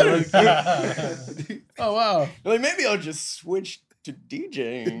show this is idea. better. Oh wow. Like maybe I'll just switch to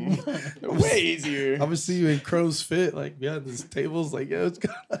DJing. Way easier. I'm gonna see you in Crow's Fit, like behind these tables, like it's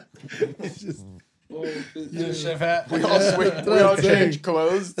just. Yeah, chef hat. We all change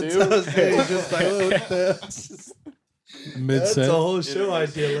clothes too. Just like, oh, what the hell? Mid That's set. a whole show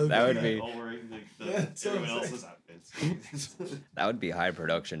idea. That would be All wearing everyone else's outfits. that would be high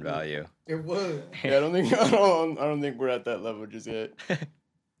production value. It was. Yeah, I don't think we're at that level just yet.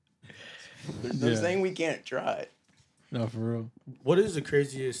 There's no Yeah. saying we can't try. No, for real. What is the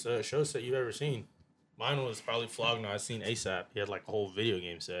craziest show set you've ever seen? Mine was probably Flogna. I seen ASAP. He had like a whole video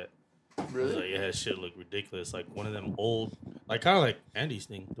game set. Really? Like, yeah, that shit looked ridiculous. Like one of them old, like kind of like Andy's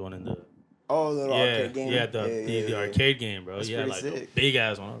thing, the one in the Oh, the arcade game. yeah, the arcade game, bro. That's Yeah, pretty like a sick. big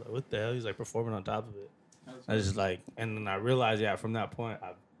ass one. I was like, what the hell? He's like performing on top of it. I just like, and then I realized, yeah, from that point,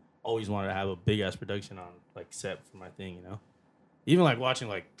 I've always wanted to have a big ass production on like set for my thing, you know. Even like watching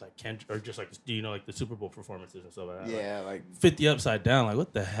like Kent or just like like the Super Bowl performances and stuff like that. Yeah, like Like 50 upside down, like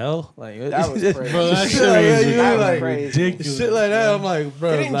what the hell? Like that was crazy. Bro, that Shit shit like is that, you That was like, crazy. ridiculous. shit like that. I'm like,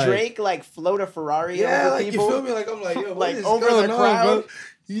 bro, Didn't like, Drake like float a Ferrari yeah, over like people? you feel me? Like I'm like, yo, what Like, is over going the on, crowd? bro?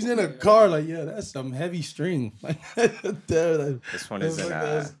 He's in a car, like, yeah, that's some heavy string. Like, This one is in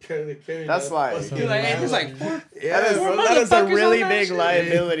That's like- You're like, hey, there's like four. yeah, That is, bro. that is a motherfuckers really on that big shit.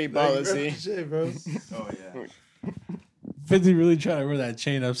 liability Like, bro, policy. shit, bro. Oh yeah. 50 really trying to wear that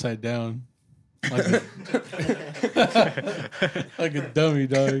chain upside down. Like like a dummy,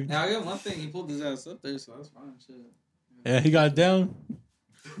 dog. Now I got one thing. He pulled his ass up there, so that's fine. Shit. Yeah, he got down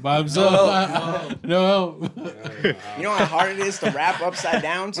by himself. No help. You know how hard it is to rap upside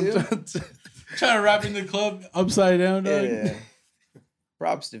down too? Trying to rap in the club upside down, dog. Yeah.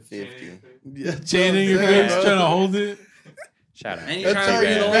 Props to 50. Yeah, Chain in your yeah, face, bro. trying to hold it. Shout out. And he That's trying how to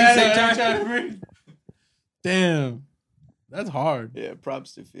you get know away at the same Trying time. to breathe. Damn. That's hard. Yeah,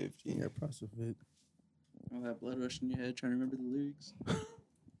 props to 50. Yeah, prostitute. All that blood rush in your head trying to remember the lyrics.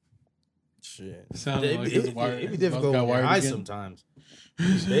 Shit. Sounded like his wire. It'd be his difficult mouth got with your wired eyes again. sometimes.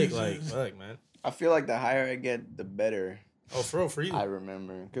 Mistake, like, fuck, man. I feel like the higher I get, the better Oh, for real, for you. I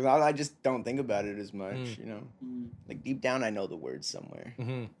remember. Because I just don't think about it as much, Mm. you know? Mm. Like deep down, I know the words somewhere. Mm-hmm.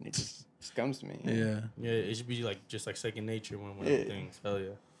 And it just comes to me. Yeah. Yeah, it should be like just like second nature when Yeah. things. Hell yeah.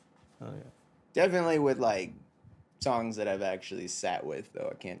 Hell yeah. Definitely with like songs that I've actually sat with, though.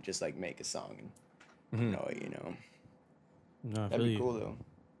 I can't just like make a song and Mhm. know it, you know? No, I That'd feel be you. cool, though.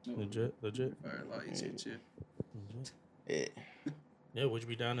 Legit. Fire a lot easier too. Yeah. Yeah, would you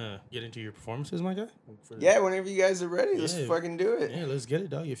be down to get into your performances, my guy? Yeah, whenever you guys are ready, let's Yeah. fucking do it. Yeah, let's get it,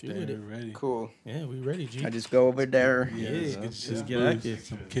 dog. If you're with They're it. ready. Cool. Yeah, we ready, G. I just go over there. Yeah, let's let's get get booze. active.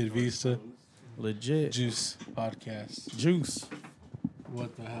 Some Kid Vista Legit. Juice podcast. Juice.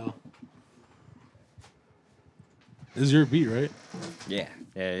 What the hell? This is your beat, right? Yeah.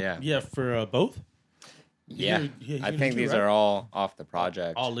 Yeah. Yeah, for both? Yeah. Yeah, you I gonna think do these rap? are all off the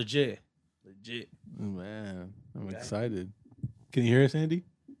project. Oh, legit. Legit. Man, I'm excited. Can you hear us, Andy?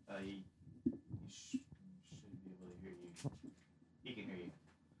 He should be able to hear you. He can hear you.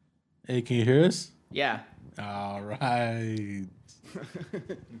 Hey, can you hear us? Yeah. All right.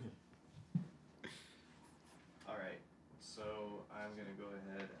 All right. So I'm gonna go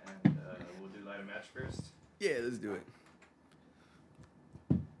ahead and we'll do light a match first. Yeah, let's do it.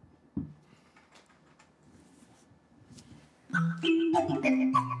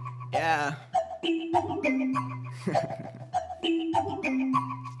 Yeah.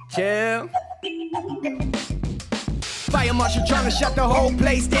 Chill. Fire marshal tryna shut the whole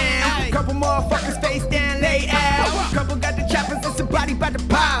place down. Couple motherfuckers face down, lay out. Couple got the choppers and somebody about to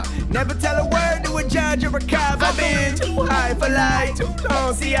pop. Never tell a word to a judge or a cop. I've been too high for life, too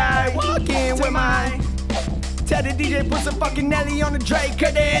long. See, I walk in with my. Tell the DJ put some fucking Nelly on the Drake.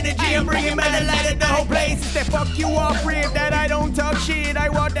 Cut the energy, I'm bringing back the light at the whole place. It's that fuck you off rib that I don't talk shit. I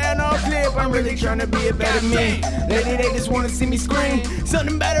watch down all clip. I'm really trying to be a better me. Lately they just wanna see me scream.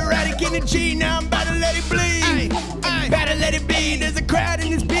 Something about erratic energy, now I'm about to let it bleed. About to let it be. There's a crowd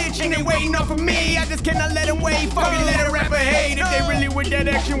in this bitch and they waiting off of me. I just cannot let them wait. Fucking let a rapper hate. If they really with that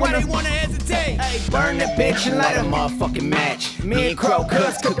action, why they wanna hesitate? Burn the bitch and light a motherfucking match. Me and Cro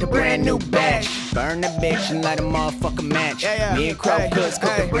Cooks cooked a brand new batch. Burn the bitch and light a motherfucking match. Me and Cro Cooks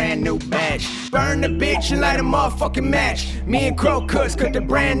cooked a brand new batch. Burn the bitch and light a motherfucking match. Me and Cro Cooks cooked a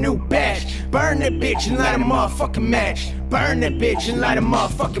brand new batch. Burn the bitch and light a motherfucking match. Burn the bitch and light a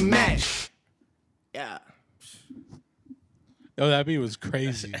motherfucking match. Yeah. Oh, that beat was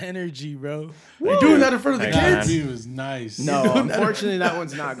crazy. Energy, bro. They doing that in front of the That kids? beat was nice. No, unfortunately, that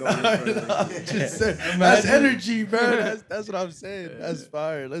one's not going in front of the Just say, that's energy, bro. That's what I'm saying. That's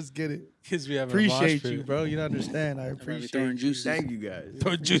fire. Let's get it. Kids be having Appreciate a you, bro. You don't understand. I Throwing appreciate you. juices. Thank you guys.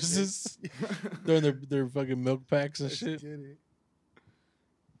 Throw juices. Throwing their fucking milk packs and Let's shit. get it.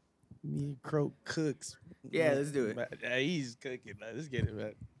 Me and Cro Cooks. Yeah, let's do it. Yeah, he's cooking. Man. Let's get it,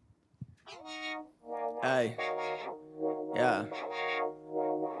 man. Hey. Yeah.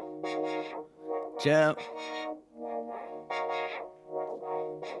 Jump.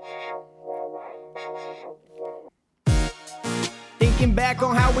 Thinking back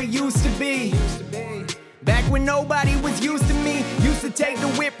on how it used to be. Back when nobody was used to me. Used to take the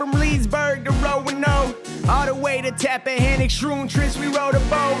whip from Leesburg to Roanoke. All the way to Tappahannock, Shroom, Trish, we rode a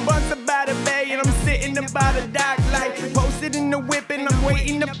boat. Once about a bay and I'm sitting about a dock light. Posted in the whip and I'm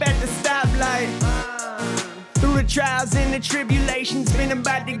waiting up at the stoplight. Through the trials and the tribulations, been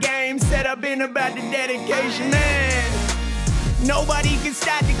about the game, said I've been about the dedication, man. Nobody can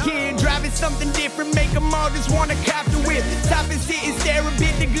stop the kid, driving something different, make them all just wanna cop the whip. Stop and sit and stare a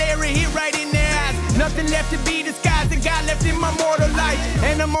bit, the glare and hit right in their eyes. Nothing left to be disguised, the God left in my mortal life.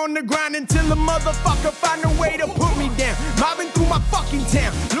 And I'm on the grind until a motherfucker find a way to put me down. Mobbing through my fucking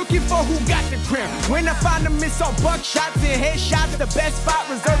town, looking for who got the crown. When I find them, it's all buckshots and headshots. The best spot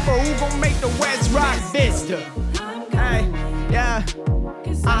reserved for who gon' make the West Rock Vista. Hey, yeah,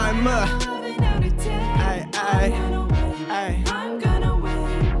 I'm I'm gonna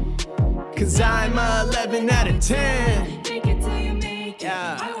win. Cause I'm 11 out of 10. Take it till you make it.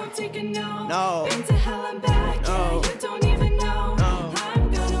 Yeah. I won't take a no. No. Been to hell and back. No. Yeah, you don't even know. No. I'm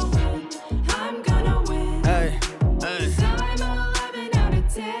gonna win. I'm gonna win. Hey. Cause I'm 11 out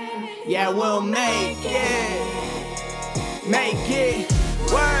of 10. Yeah, we'll make it. Make it.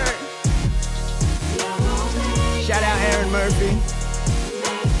 Word. Yeah, we'll make Shout out Aaron Murphy.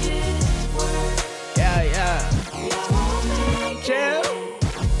 Make it work. Yeah, yeah. Chill,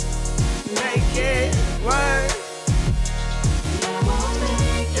 make it work.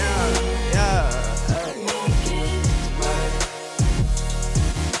 Yeah, yeah.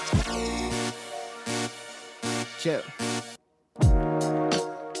 Chill.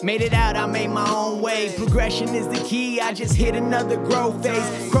 Made it out, I made my own way. Progression is the key, I just hit another growth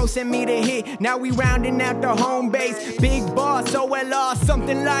phase. Crow sent me the hit, now we rounding out the home base. Big boss, OLR,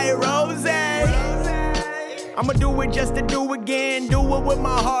 something like Rose. I'ma do it just to do again. Do it with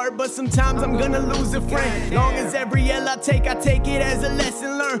my heart, but sometimes I'm gonna lose a friend. Long as every L I take it as a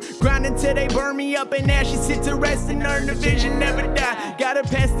lesson learned. Grind until they burn me up and ashes sit to rest and earn the vision never die. Gotta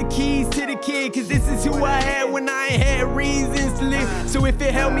pass the keys to the kid, cause this is who I had when I ain't had reasons to live. So if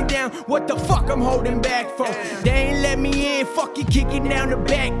it held me down, what the fuck I'm holding back for? They ain't let me in, fuck it, kick it down the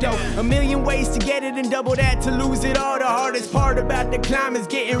back door. A million ways to get it and double that to lose it all. The hardest part about the climb is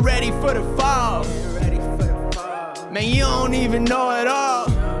getting ready for the fall. Man, you don't even know it all.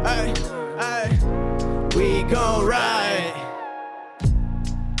 Ay, ay. We gon' ride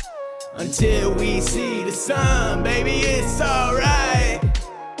until we see the sun, baby, it's alright.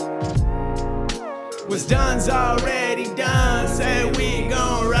 What's done's already done, say we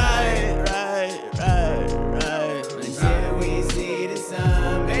gon' ride, until we see the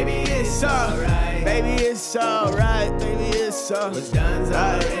sun, baby, it's alright. Baby, it's alright, baby, it's alright. What's done's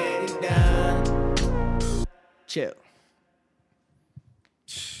already done. Chill.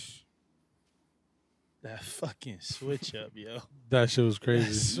 That fucking switch up, yo. That shit was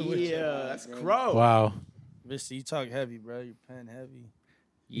crazy. Yeah, that's Crow. Wow. Mister, you talk heavy, bro. You pen heavy.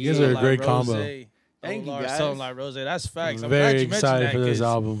 You guys are a great combo. Thank you, guys. Something like Rose. That's facts. I'm Very glad you mentioned excited that, for this 'cause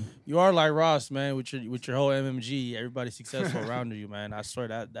album. You are like Ross, man, with your whole MMG. Everybody's successful around you, man. I swear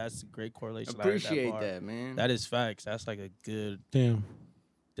that's a great correlation. Appreciate that, man. That is facts. That's like a good, Damn.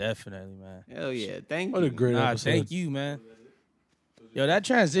 definitely, man. Hell yeah. Thank What you. a great episode. Thank you, man. Yo, that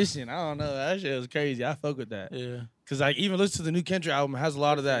transition, I don't know. That shit was crazy. I fuck with that. Yeah. Cause like even listen to the new Kendrick album, it has a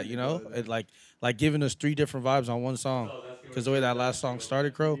lot of that, you know? It like giving us 3 different vibes on one song. Cause the way that last song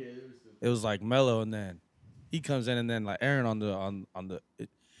started, Crow, it was like mellow, and then he comes in, and then like Aaron on the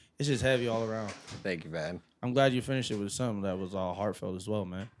it's just heavy all around. Thank you, man. I'm glad you finished it with something that was all heartfelt as well,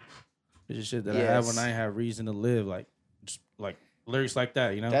 man. It's just shit that I have when I have reason to live, like just like lyrics like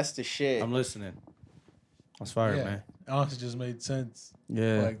that, you know. That's the shit. I'm listening. That's fire, man. It honestly just made sense.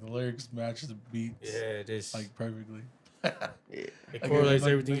 Yeah. Like the lyrics match the beats. Yeah, it is. Like perfectly. It correlates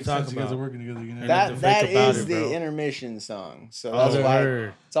everything you talk You guys about. are working together. You know? That is it, the bro. intermission song. So that's why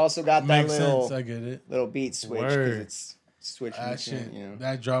Word. it's also got that Makes little sense. I get it. little beat switch because Word. it's switching. That shit. You know.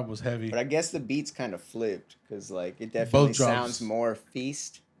 That drop was heavy. But I guess the beats kind of flipped because like it definitely Both drops. sounds more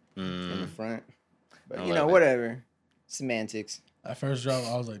feast in the front. But I you know, love it. whatever. Semantics. That first drop,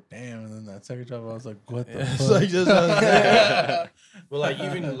 I was like, damn. And then that second drop, I was like, what the It's fuck? like just but like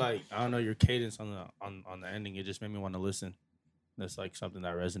even like I don't know your cadence on the ending, it just made me want to listen. That's like something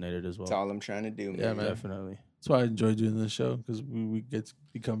that resonated as well. That's all I'm trying to do, man. Yeah, man. Definitely. That's why I enjoy doing this show because we get to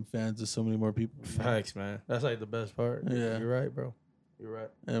become fans of so many more people. Facts, man. That's like the best part. Yeah. You're right, bro. You're right.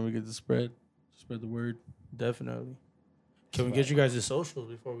 And we get to spread the word. Definitely. Can we get you guys' socials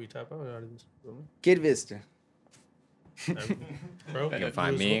before we tap out of this? Kid Vista. Bro, You can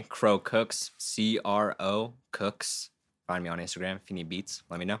find me, Cro Cooks, CRO Cooks. Find me on Instagram. If you need beats,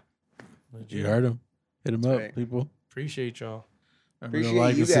 let me know. You heard him. Hit him up, right. people. Appreciate y'all. Remember to Appreciate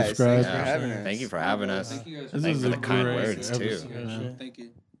like you and guys. subscribe. Thanks for having us. Thank you for having us. Thank you guys. This Thanks is for a the kind great words, too. episode. Thank you.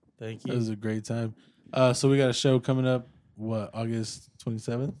 Thank It you. was a great time. So we got a show coming up. What, August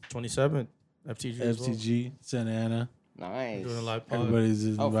 27th? 27th. FTG. as well. FTG, Santa Ana. Nice. Doing a live pod. Everybody's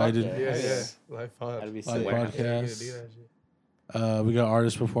Oh, fuck invited. yeah. Live pod. That'd be Live sick. podcast. We got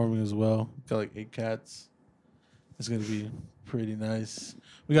artists performing as well. Got like 8 cats. It's gonna be pretty nice.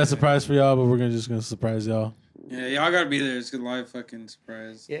 We got a surprise for y'all, but we're just gonna surprise y'all. Yeah, y'all gotta be there. It's a live fucking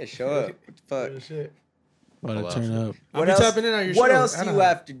surprise. Yeah, show up. What the fuck? Shit. About Hello. to turn up. I'll What be else? tapping in on your What show. else do you Anaheim.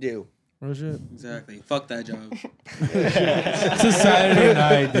 have to do? Real shit. Exactly. Fuck that job. It's a Saturday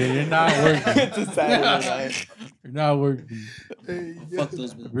night, dude. You're not working. It's a Saturday night. You're not working. Fuck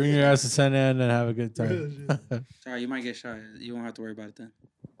those bitches. Bring your ass to Santa Ana and have a good time. Sorry, you might get shot. You won't have to worry about it then.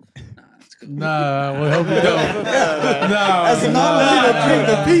 Nah, it's cool. Nah, we hope you don't. No, That's not a way to treat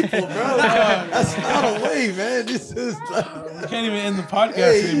the people, bro. That's not a way, man. This is we can't even end the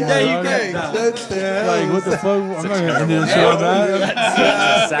podcast anymore. yeah, you dog. can. That's the hell. Like, what the fuck? I'm not gonna end this show on that.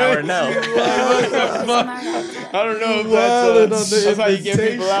 That's sour no. I don't know if Wildin' that's how you get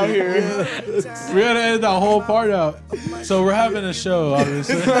people out here. We gotta edit that whole part out. So we're having a show,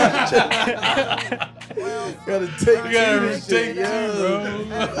 obviously. We Gotta take gotta take two, yeah.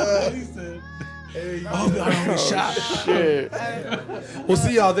 bro. He said, "Oh, I don't get shot." Shit. We'll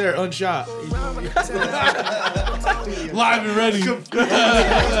see y'all there, unshot. Live and ready.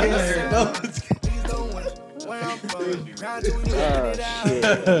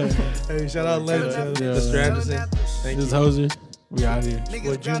 Hey, shout out Lance, Yeah. Mr. Anderson. Thank This is you. Hoser. We out here.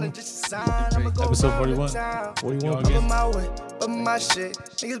 Episode 41. 41. I'm on my way, up my shit.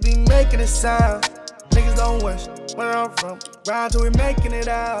 Niggas be making it sound. Niggas don't wish where I'm from. Grind till we making it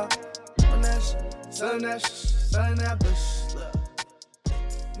out. On that shit, selling that bush. Look.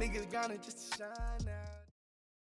 Niggas gonna just shine now.